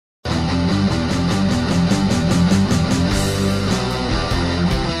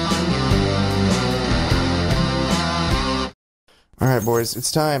Alright boys,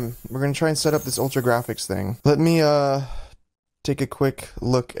 it's time. We're gonna try and set up this ultra graphics thing. Let me take a quick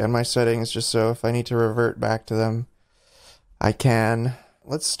look at my settings just so if I need to revert back to them, I can.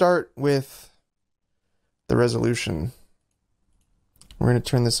 Let's start with the resolution. We're gonna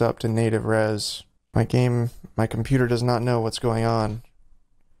turn this up to native res. My computer does not know what's going on.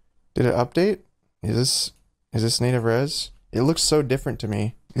 Did it update? Is this native res? It looks so different to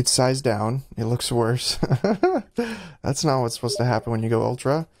me. It's sized down. It looks worse. That's not what's supposed to happen when you go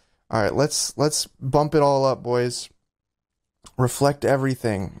ultra. Alright, let's bump it all up, boys. Reflect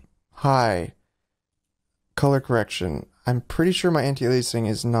everything. High. Color correction. I'm pretty sure my anti-aliasing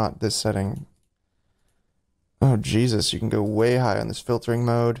is not this setting. Oh Jesus, you can go way high on this filtering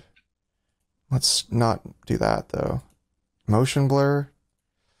mode. Let's not do that though. Motion blur.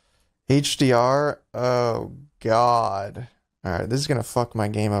 HDR. Oh God. Alright, this is gonna fuck my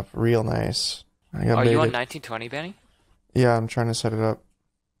game up real nice. Are you on 1920, Benny? Yeah, I'm trying to set it up.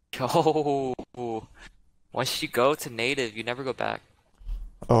 Oh, once you go to native, you never go back.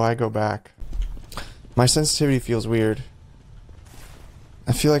 Oh, I go back. My sensitivity feels weird.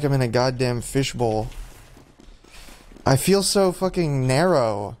 I feel like I'm in a goddamn fishbowl. I feel so fucking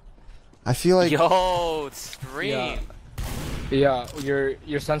narrow. I feel like... Yo, stream! Yeah,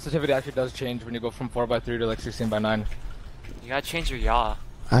 your sensitivity actually does change when you go from 4:3 to like 16:9. You gotta change your yaw.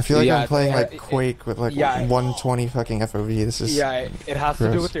 I feel like I'm playing like Quake with like 120 fucking FOV. This is it has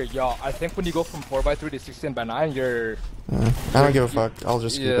to do with your yaw. I think when you go from 4:3 to 16:9, you're... I don't give a fuck. I'll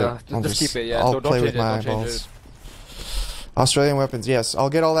just keep it. Just keep it, I'll play with my eyeballs. Australian weapons, yes. I'll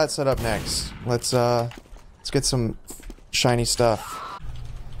get all that set up next. Let's get some shiny stuff.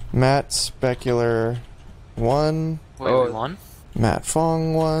 Matte Specular 1. Wait, 1? Matte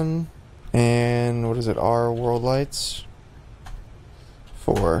Fong 1. And what is it? R World Lights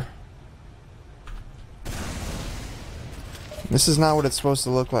 4. This is not what it's supposed to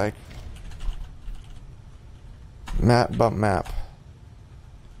look like. Map bump map.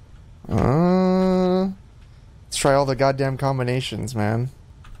 Let's try all the goddamn combinations, man.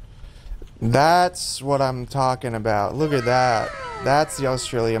 That's what I'm talking about. Look at that. That's the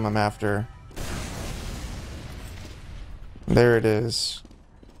Australium I'm after. There it is.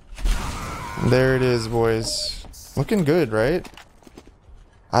 There it is, boys. Looking good, right?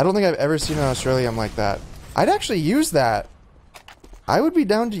 I don't think I've ever seen an Australium like that. I'd actually use that. I would be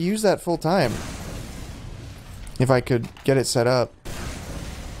down to use that full time. If I could get it set up.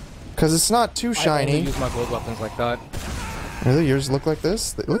 Because it's not too shiny. I only use my gold weapons like that. Really? Yours look like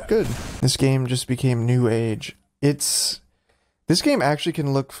this? They look good. This game just became new age. This game actually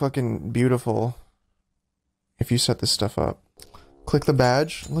can look fucking beautiful if you set this stuff up. Click the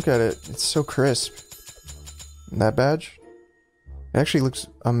badge. Look at it. It's so crisp. That badge? It actually looks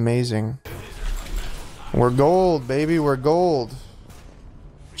amazing. We're gold, baby. We're gold.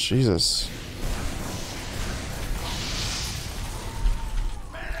 Jesus.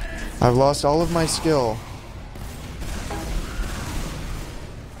 I've lost all of my skill.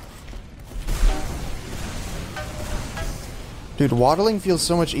 Dude, waddling feels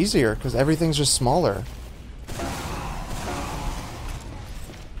so much easier because everything's just smaller.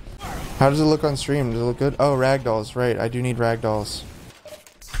 How does it look on stream? Does it look good? Oh, ragdolls, right. I do need ragdolls.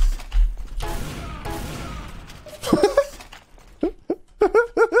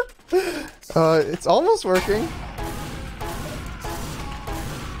 It's almost working.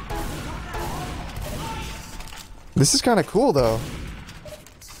 This is kind of cool, though.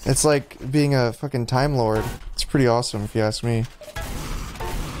 It's like being a fucking Time Lord. It's pretty awesome, if you ask me.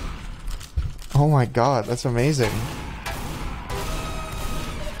 Oh my god, that's amazing.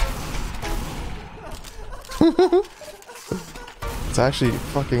 It's actually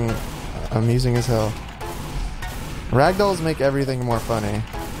fucking amusing as hell. Ragdolls make everything more funny.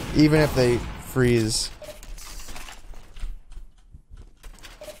 Even if they freeze.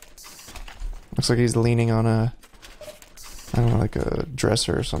 Looks like he's leaning on a... I don't know, like a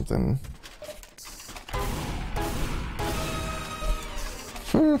dresser or something.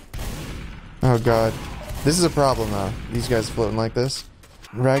 Oh god. This is a problem though. These guys floating like this.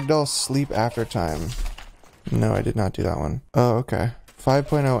 Ragdoll sleep after time. No, I did not do that one. Oh, okay.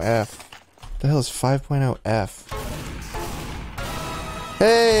 5.0 F. What the hell is 5.0 F?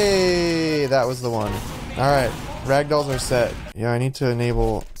 Hey! That was the one. Alright. Ragdolls are set. Yeah, I need to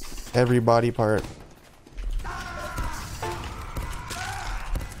enable every body part.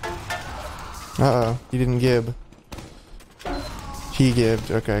 Uh-oh. He didn't gib. He gibbed.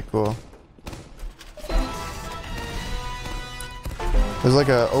 Okay, cool. There's like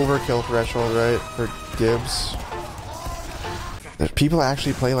a overkill threshold, right? For gibs. People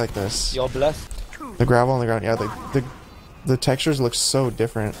actually play like this. You're blessed. The gravel on the ground. Yeah, The textures look so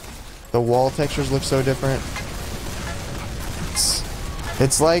different. The wall textures look so different.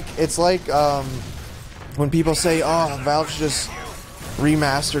 It's like when people say, "Oh, Valve should just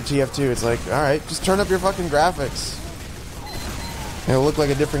remaster TF2." It's like, all right, just turn up your fucking graphics. It'll look like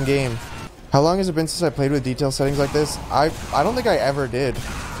a different game. How long has it been since I played with detail settings like this? I don't think I ever did,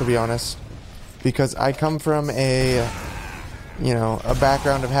 to be honest, because I come from a, you know, a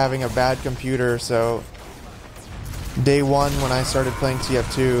background of having a bad computer. So day one when I started playing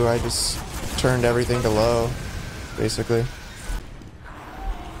TF2, I just turned everything to low, basically.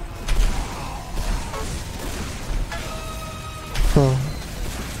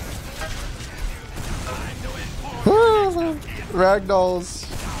 Ragdolls.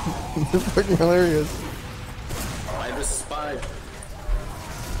 They're fucking hilarious. I'm a spy.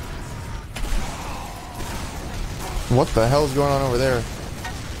 What the hell is going on over there?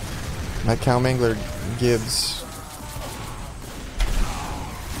 That Cowmangler Gibbs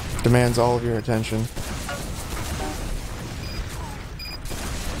demands all of your attention.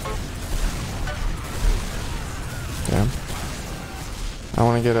 Yeah. I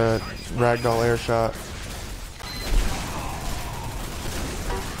want to get a ragdoll air shot.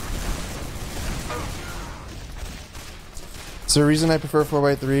 It's the reason I prefer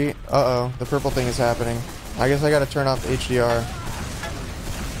 4x3. Uh-oh, the purple thing is happening. I guess I gotta turn off HDR.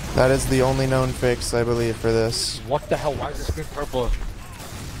 That is the only known fix, I believe, for this. What the hell? Why is the screen purple?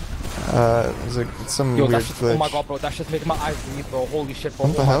 It's some Yo, weird that's just, glitch. Oh my god, bro, that's just making my eyes bleed, bro. Holy shit, bro.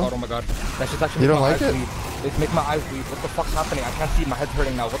 What the hell? Oh my god. That's just actually You making don't my like eyes it? bleed. It's making my eyes bleed. What the fuck's happening? I can't see. My head's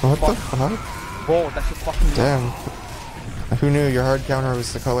hurting now. What the What the fuck? fuck? Bro, that's just fucking Damn. Who knew your hard counter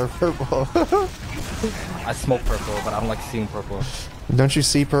was the color purple? I smoke purple, but I don't like seeing purple. Don't you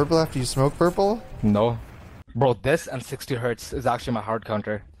see purple after you smoke purple? No. Bro, this and 60 hertz is actually my hard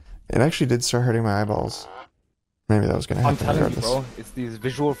counter. It actually did start hurting my eyeballs. Maybe that was gonna I'm happen telling you, regardless. bro. It's these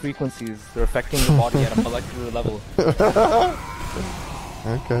visual frequencies. They're affecting your body at a molecular level.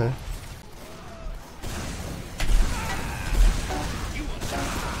 Okay.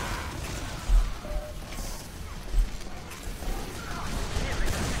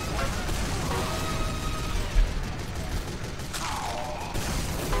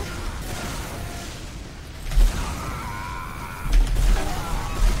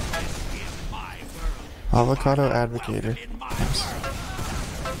 Avocado advocator. Nice.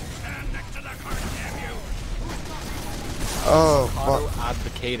 Oh, Avocado fuck.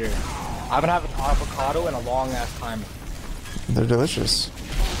 advocator. I haven't had an avocado in a long ass time. They're delicious.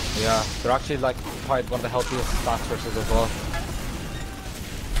 Yeah, they're actually like probably one of the healthiest fat sources as well.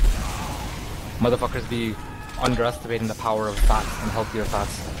 Motherfuckers be underestimating the power of fats and healthier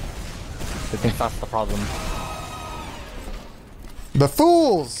fats. They think that's the problem. The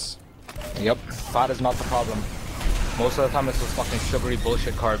fools! Yep, fat is not the problem. Most of the time it's just fucking sugary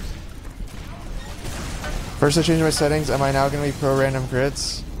bullshit carbs. First I changed my settings. Am I now gonna be pro random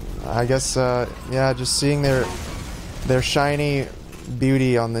crits? I guess, yeah, just seeing their shiny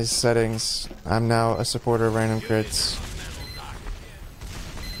beauty on these settings, I'm now a supporter of random crits.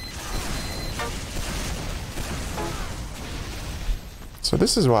 So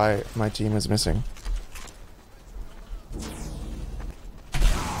this is why my team is missing.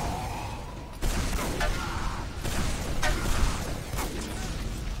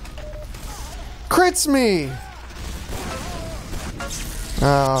 Crits me!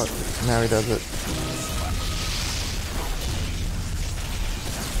 Oh, now he does it.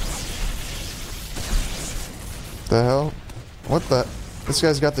 The hell? What the? This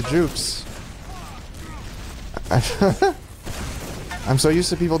guy's got the jukes. I'm so used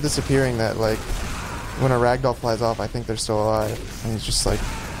to people disappearing that, like, when a ragdoll flies off, I think they're still alive. And he's just, like,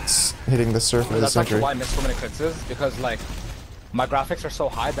 hitting the surf of the That's actually century. why I miss so many crits is, because, like, my graphics are so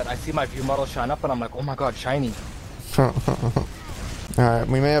high that I see my view model shine up and I'm like, oh my god, shiny. Alright,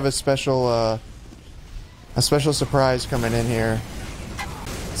 we may have a special surprise coming in here.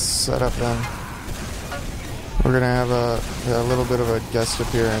 Set up then. We're gonna have a little bit of a guest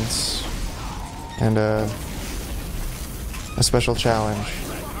appearance and a special challenge.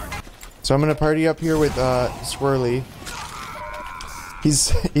 So I'm gonna party up here with Squirrely.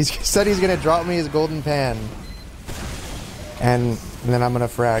 He's said he's gonna drop me his golden pan, and then I'm gonna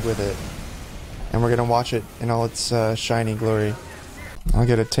frag with it, and we're gonna watch it in all its shiny glory. I'll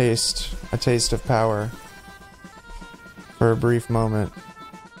get a taste of power for a brief moment.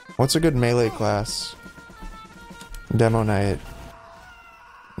 What's a good melee class? Demo night.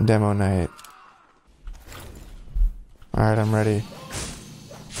 Demo night. Alright, I'm ready.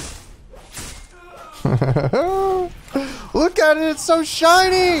 Look at it, it's so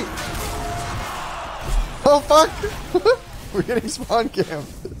shiny! Oh fuck! We're getting spawn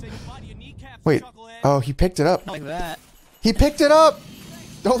camped. Wait. Oh, he picked it up. Like that. He picked it up!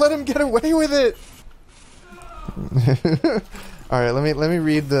 Don't let him get away with it! Alright, let me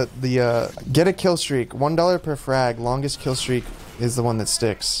read the get a kill streak. $1 per frag. Longest kill streak is the one that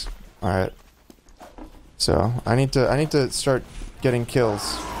sticks. Alright. So I need to start getting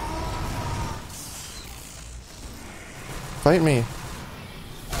kills. Fight me.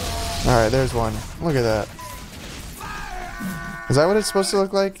 Alright, there's one. Look at that. Is that what it's supposed to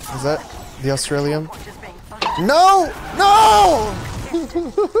look like? Is that the Australium? No! No!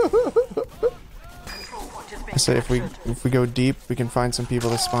 I say if we go deep, we can find some people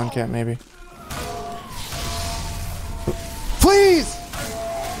to spawn camp maybe. Please!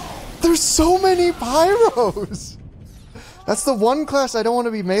 There's so many pyros! That's the one class I don't want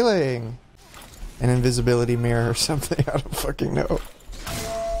to be meleeing. An invisibility mirror or something, I don't fucking know.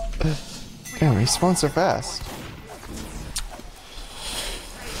 Damn, he spawns so fast.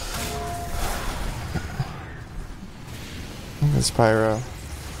 This pyro.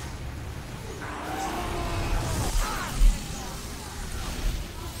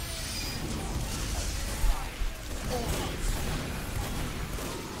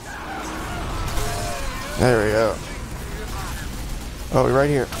 There we go. Oh, right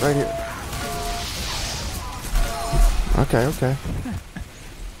here, right here. Okay, okay.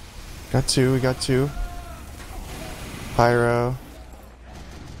 Got two, we got two. Pyro.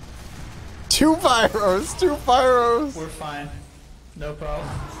 Two pyros! Two pyros! We're fine. No problem.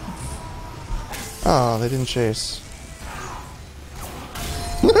 Oh, they didn't chase.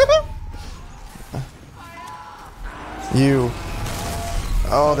 You.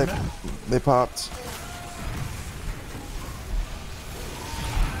 Oh, they popped.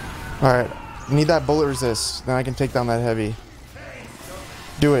 Alright. Need that bullet resist. Then I can take down that heavy.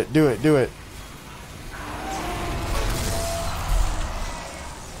 Do it, do it, do it.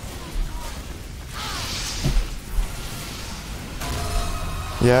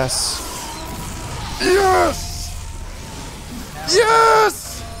 Yes. Yes!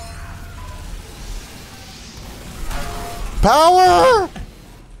 Yes! Power!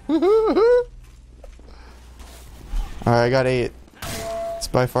 Alright, I got 8. It's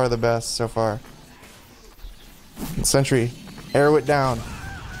by far the best so far. Sentry, arrow it down.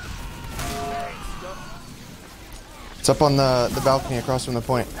 It's up on the balcony across from the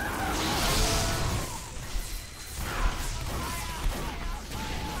point.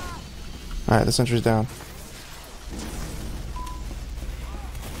 Alright, the sentry's down.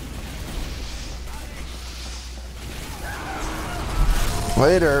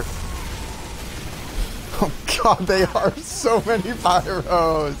 Later. Oh god, they are so many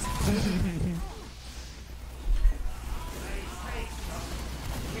pyros.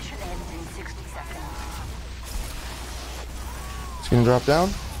 It's gonna drop down.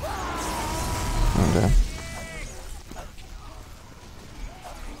 Okay.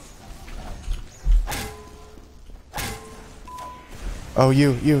 Oh,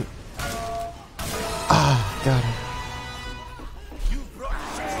 you. Ah, got him.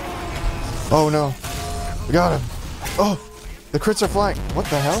 Oh no. We got him. Oh, the crits are flying. What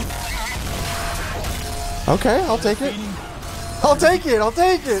the hell? Okay, I'll take it. I'll take it, I'll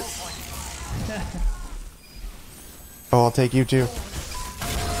take it. Oh, I'll take you too.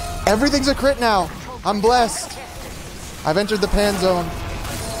 Everything's a crit now. I'm blessed. I've entered the pan zone.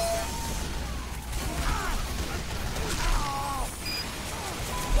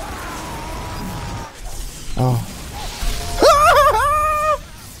 Oh.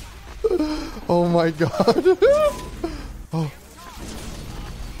 Oh my god. Oh.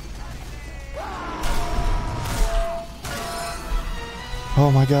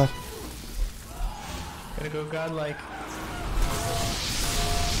 Oh my god. Gonna go godlike.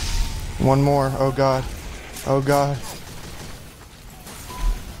 One more. Oh god. Oh god.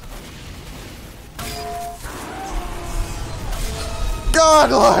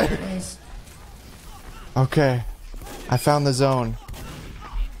 Godlike! Okay. I found the zone.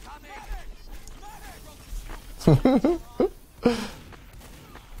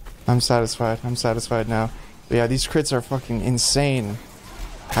 I'm satisfied. I'm satisfied now. But yeah, these crits are fucking insane.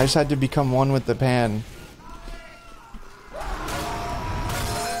 I just had to become one with the pan.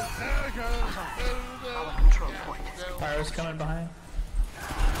 Pyro's coming behind.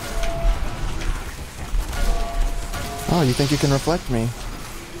 Oh, you think you can reflect me?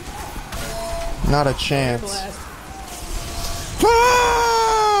 Not a chance.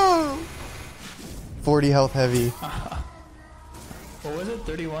 Ah! 40 health heavy. What was it?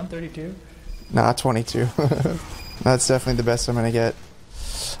 31, 32? Nah, 22. That's definitely the best I'm gonna get.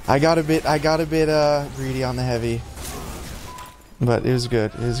 I got a bit greedy on the heavy. But it was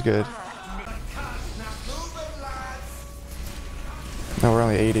good. It was good. No, we're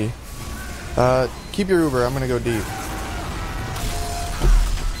only 80. Keep your Uber. I'm gonna go deep.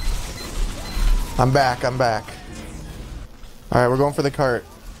 I'm back. I'm back. Alright, we're going for the cart.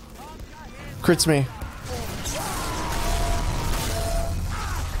 Crits me.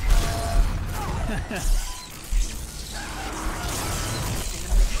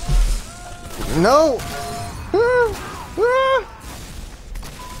 No!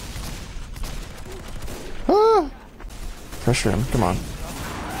 Pressure him, come on.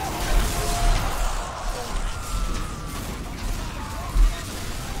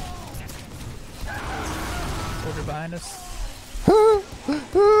 Soldier behind us.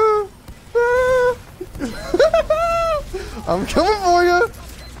 I'm coming for you!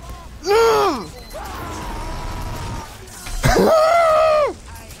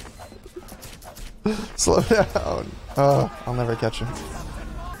 Slow down. Oh, I'll never catch him.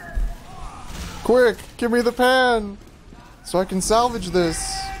 Quick, give me the pan so I can salvage this.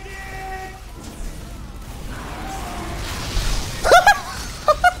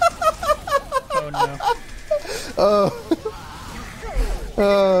 Oh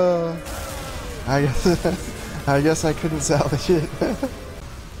no. I guess I couldn't salvage it.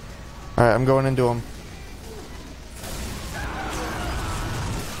 Alright, I'm going into him.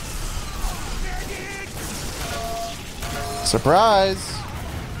 Surprise!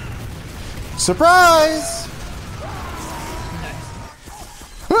 Surprise!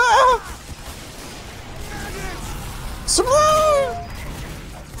 Ah! Surprise!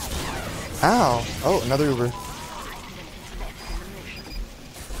 Ow! Oh, another Uber.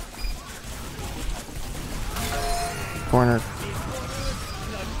 Corner.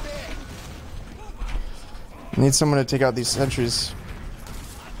 Need someone to take out these sentries.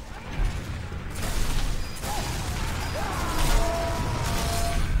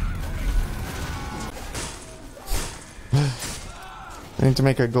 I need to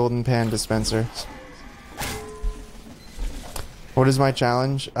make a golden pan dispenser. What is my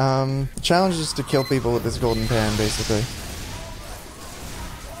challenge? The challenge is to kill people with this golden pan, basically.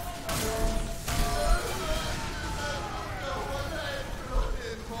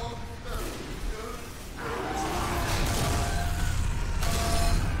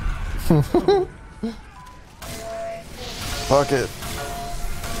 Fuck it.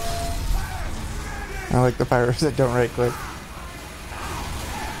 I like the pirates that don't right click.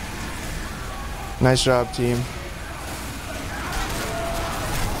 Nice job, team.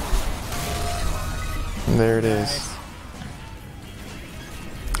 And there it is.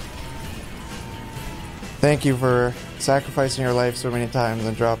 Thank you for sacrificing your life so many times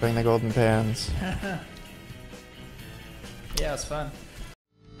and dropping the golden pans. Yeah, it's fun.